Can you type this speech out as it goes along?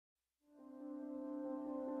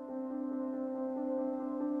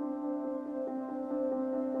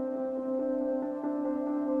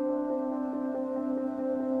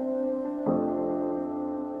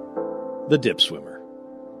The Dip Swimmer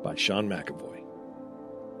by Sean McAvoy.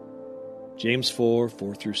 James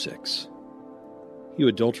 4:4-6. You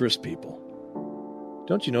adulterous people,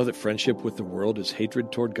 don't you know that friendship with the world is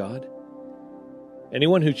hatred toward God?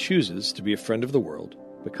 Anyone who chooses to be a friend of the world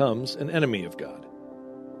becomes an enemy of God.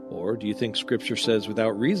 Or do you think Scripture says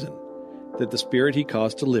without reason that the Spirit He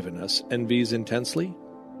caused to live in us envies intensely?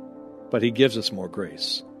 But He gives us more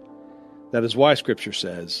grace. That is why Scripture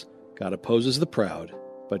says, God opposes the proud,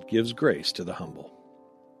 but gives grace to the humble.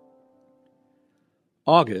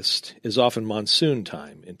 August is often monsoon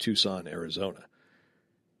time in Tucson, Arizona.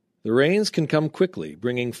 The rains can come quickly,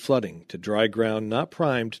 bringing flooding to dry ground not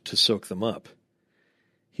primed to soak them up.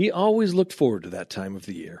 He always looked forward to that time of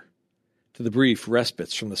the year, to the brief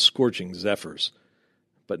respites from the scorching zephyrs,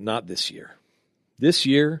 but not this year. This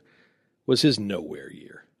year was his nowhere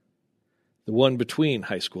year, the one between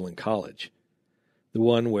high school and college, the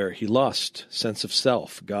one where he lost sense of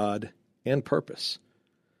self, God, and purpose.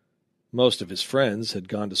 Most of his friends had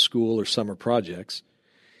gone to school or summer projects.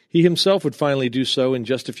 He himself would finally do so in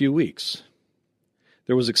just a few weeks.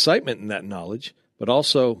 There was excitement in that knowledge, but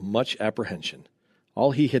also much apprehension.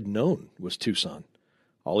 All he had known was Tucson.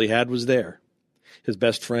 All he had was there. His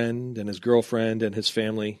best friend and his girlfriend and his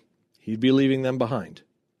family, he'd be leaving them behind.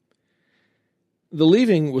 The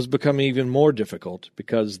leaving was becoming even more difficult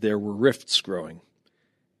because there were rifts growing.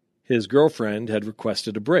 His girlfriend had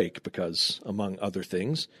requested a break because, among other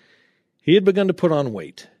things, he had begun to put on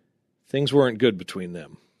weight. Things weren't good between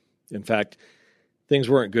them. In fact, things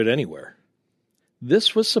weren't good anywhere.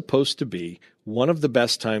 This was supposed to be one of the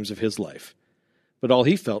best times of his life, but all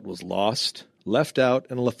he felt was lost, left out,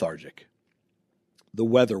 and lethargic. The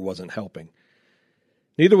weather wasn't helping.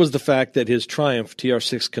 Neither was the fact that his Triumph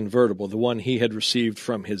TR6 convertible, the one he had received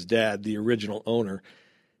from his dad, the original owner,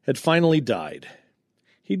 had finally died.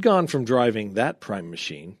 He'd gone from driving that prime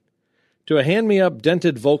machine to a hand-me-up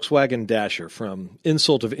dented Volkswagen Dasher from,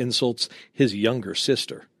 insult of insults, his younger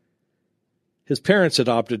sister. His parents had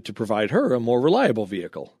opted to provide her a more reliable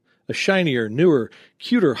vehicle, a shinier, newer,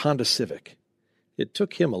 cuter Honda Civic. It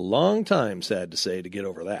took him a long time, sad to say, to get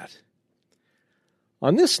over that.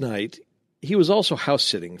 On this night, he was also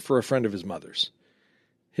house-sitting for a friend of his mother's.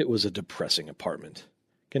 It was a depressing apartment,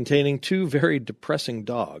 containing two very depressing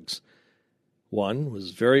dogs. One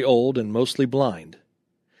was very old and mostly blind,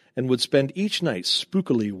 and would spend each night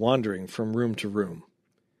spookily wandering from room to room.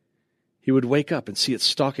 He would wake up and see it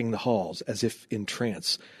stalking the halls as if in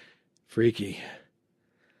trance. Freaky.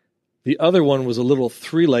 The other one was a little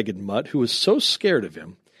three-legged mutt who was so scared of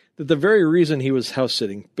him that the very reason he was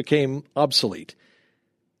house-sitting became obsolete.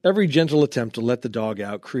 Every gentle attempt to let the dog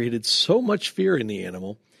out created so much fear in the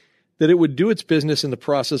animal that it would do its business in the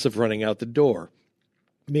process of running out the door,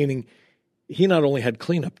 meaning he not only had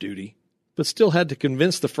cleanup duty, but still had to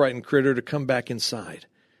convince the frightened critter to come back inside.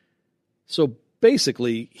 So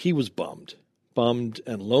basically, he was bummed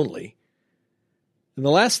and lonely. And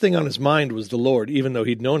the last thing on his mind was the Lord, even though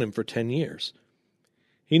he'd known him for 10 years.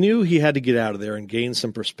 He knew he had to get out of there and gain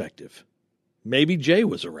some perspective. Maybe Jay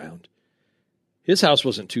was around. His house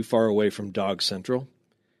wasn't too far away from Dog Central.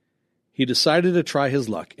 He decided to try his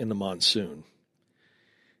luck in the monsoon.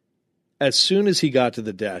 As soon as he got to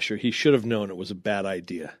the Dasher, he should have known it was a bad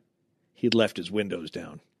idea. He'd left his windows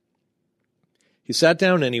down. He sat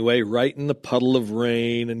down anyway, right in the puddle of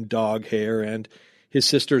rain and dog hair and his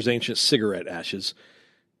sister's ancient cigarette ashes.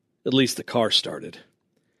 At least the car started.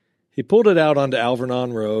 He pulled it out onto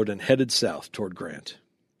Alvernon Road and headed south toward Grant.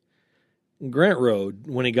 Grant Road,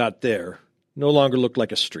 when he got there, no longer looked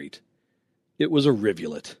like a street. It was a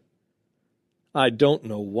rivulet. I don't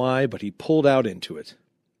know why, but he pulled out into it.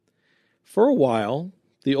 For a while,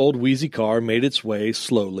 the old wheezy car made its way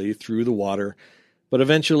slowly through the water, but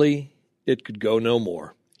eventually it could go no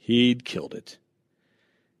more. He'd killed it.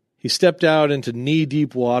 He stepped out into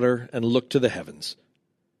knee-deep water and looked to the heavens.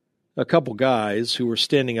 A couple guys who were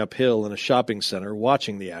standing uphill in a shopping center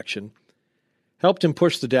watching the action helped him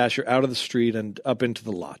push the Dasher out of the street and up into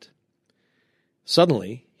the lot.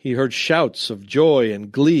 Suddenly, he heard shouts of joy and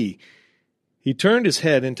glee. He turned his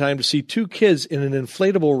head in time to see two kids in an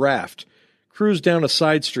inflatable raft cruise down a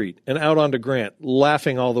side street and out onto Grant,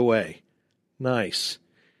 laughing all the way. Nice.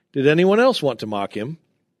 Did anyone else want to mock him?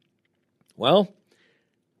 Well,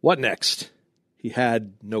 what next? He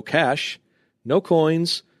had no cash, no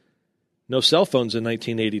coins, no cell phones in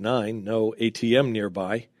 1989, no ATM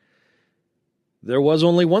nearby. There was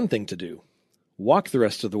only one thing to do. Walk the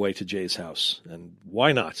rest of the way to Jay's house. And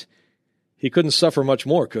why not? He couldn't suffer much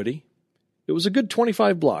more, could he? It was a good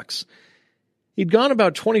 25 blocks. He'd gone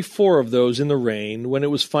about 24 of those in the rain when it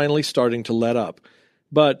was finally starting to let up,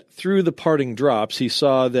 But through the parting drops, he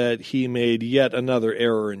saw that he made yet another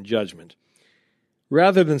error in judgment.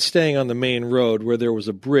 Rather than staying on the main road where there was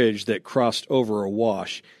a bridge that crossed over a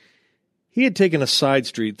wash, he had taken a side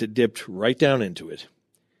street that dipped right down into it.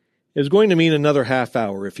 It was going to mean another half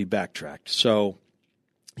hour if he backtracked, so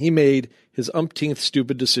he made his umpteenth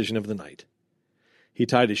stupid decision of the night. He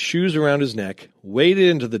tied his shoes around his neck, waded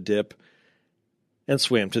into the dip, and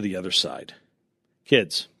swam to the other side.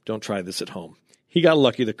 Kids, don't try this at home. He got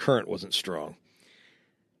lucky the current wasn't strong.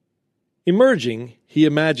 Emerging, he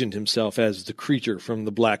imagined himself as the creature from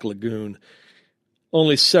the Black Lagoon.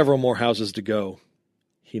 Only several more houses to go.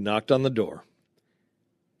 He knocked on the door.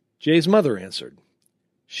 Jay's mother answered.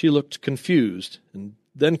 She looked confused, and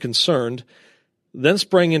then concerned, then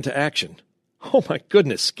sprang into action. "Oh, my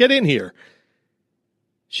goodness, get in here!"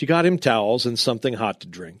 She got him towels and something hot to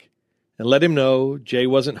drink, and let him know Jay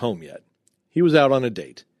wasn't home yet. He was out on a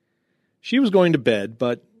date. She was going to bed,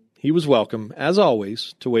 but he was welcome, as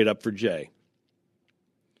always, to wait up for Jay.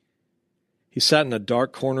 He sat in a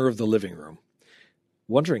dark corner of the living room,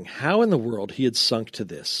 wondering how in the world he had sunk to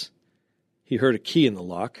this. He heard a key in the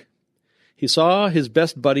lock. He saw his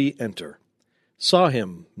best buddy enter, saw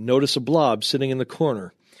him notice a blob sitting in the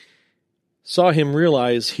corner, saw him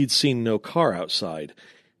realize he'd seen no car outside.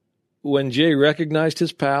 When Jay recognized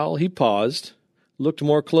his pal, he paused, looked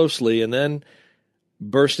more closely, and then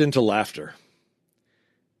burst into laughter.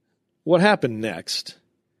 What happened next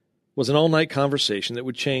was an all-night conversation that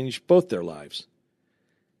would change both their lives.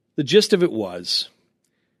 The gist of it was,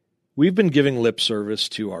 we've been giving lip service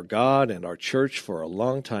to our God and our church for a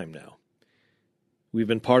long time now. We've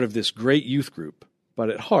been part of this great youth group, but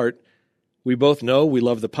at heart, we both know we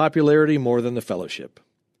love the popularity more than the fellowship.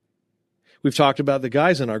 We've talked about the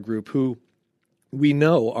guys in our group who we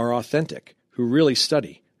know are authentic, who really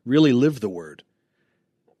study, really live the Word.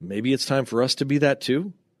 Maybe it's time for us to be that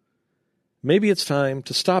too? Maybe it's time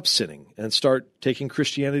to stop sinning and start taking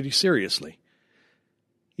Christianity seriously.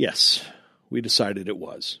 Yes, we decided it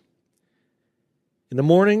was. In the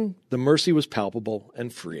morning, the mercy was palpable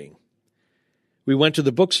and freeing. We went to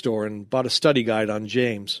the bookstore and bought a study guide on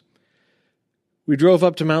James. We drove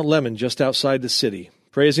up to Mount Lemmon just outside the city,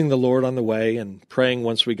 praising the Lord on the way and praying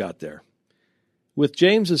once we got there. With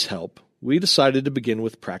James's help, we decided to begin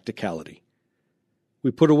with practicality. We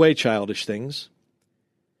put away childish things.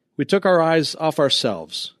 We took our eyes off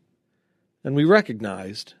ourselves, and we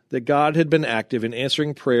recognized that God had been active in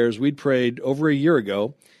answering prayers we'd prayed over a year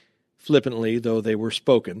ago, flippantly though they were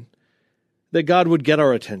spoken, that God would get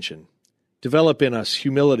our attention, develop in us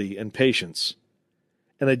humility and patience,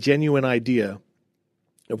 and a genuine idea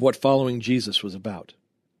of what following Jesus was about.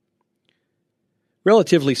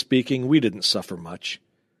 Relatively speaking, we didn't suffer much,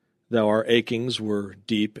 though our achings were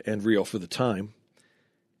deep and real for the time.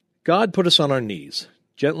 God put us on our knees,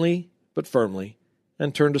 gently but firmly,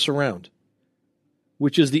 and turned us around,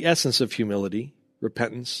 which is the essence of humility,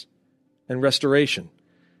 repentance, and restoration.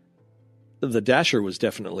 The Dasher was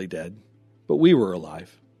definitely dead, but we were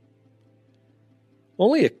alive.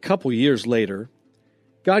 Only a couple years later,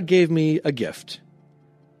 God gave me a gift,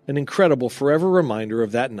 an incredible forever reminder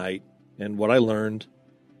of that night and what I learned,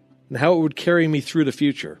 and how it would carry me through the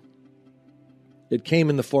future. It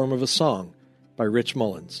came in the form of a song by Rich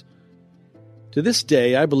Mullins. To this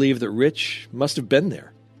day, I believe that Rich must have been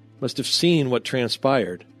there, must have seen what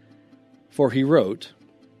transpired, for he wrote,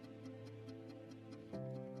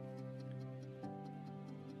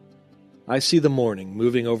 "I see the morning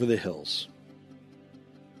moving over the hills.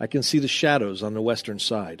 I can see the shadows on the western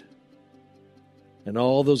side. And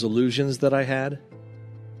all those illusions that I had,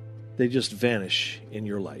 they just vanish in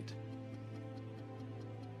your light.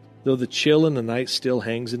 Though the chill in the night still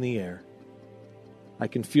hangs in the air, I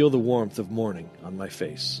can feel the warmth of morning on my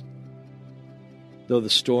face. Though the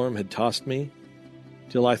storm had tossed me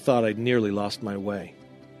till I thought I'd nearly lost my way.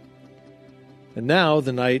 And now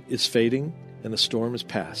the night is fading and the storm is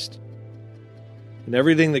past. And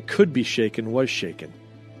everything that could be shaken was shaken,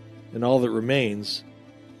 and all that remains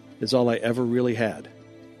is all I ever really had.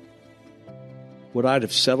 What I'd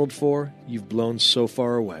have settled for, you've blown so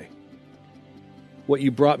far away. What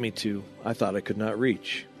you brought me to, I thought I could not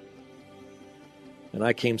reach. And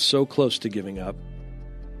I came so close to giving up,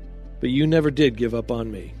 but you never did give up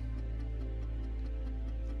on me.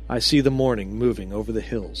 I see the morning moving over the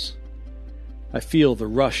hills. I feel the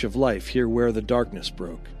rush of life here where the darkness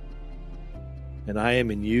broke. And I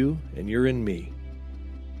am in you, and you're in me,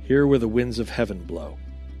 here where the winds of heaven blow.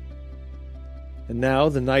 And now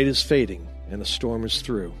the night is fading, and the storm is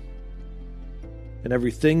through. And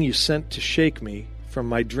everything you sent to shake me from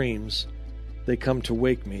my dreams, they come to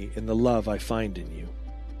wake me in the love I find in you.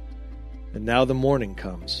 And now the morning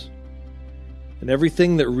comes, and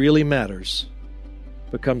everything that really matters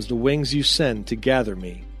becomes the wings you send to gather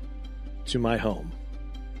me to my home.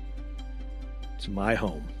 To my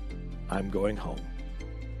home. I'm going home.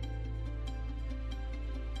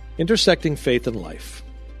 Intersecting faith and life.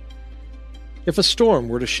 If a storm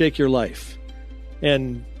were to shake your life,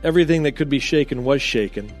 and everything that could be shaken was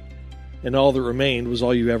shaken, and all that remained was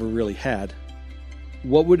all you ever really had,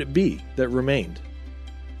 what would it be that remained?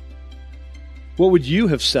 What would you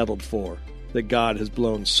have settled for that God has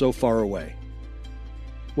blown so far away?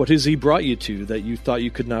 What has He brought you to that you thought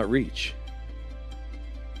you could not reach?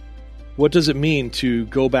 What does it mean to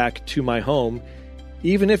go back to my home,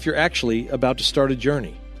 even if you're actually about to start a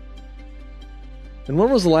journey? And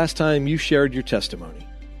when was the last time you shared your testimony?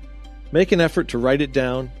 Make an effort to write it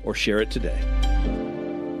down or share it today.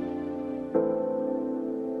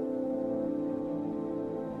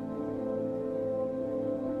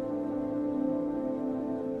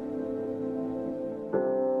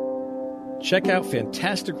 Check out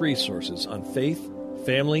fantastic resources on faith,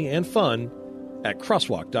 family, and fun at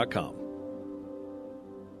crosswalk.com.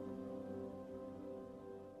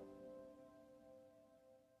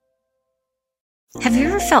 Have you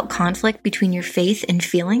ever felt conflict between your faith and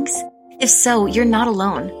feelings? If so, you're not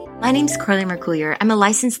alone. My name's Carly Mercoulier. I'm a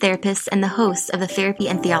licensed therapist and the host of the Therapy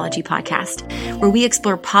and Theology podcast, where we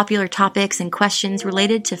explore popular topics and questions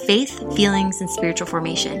related to faith, feelings, and spiritual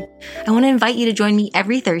formation. I want to invite you to join me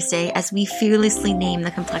every Thursday as we fearlessly name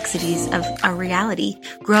the complexities of our reality,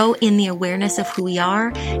 grow in the awareness of who we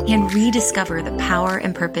are, and rediscover the power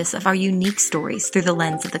and purpose of our unique stories through the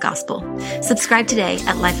lens of the gospel. Subscribe today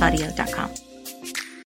at lifeaudio.com.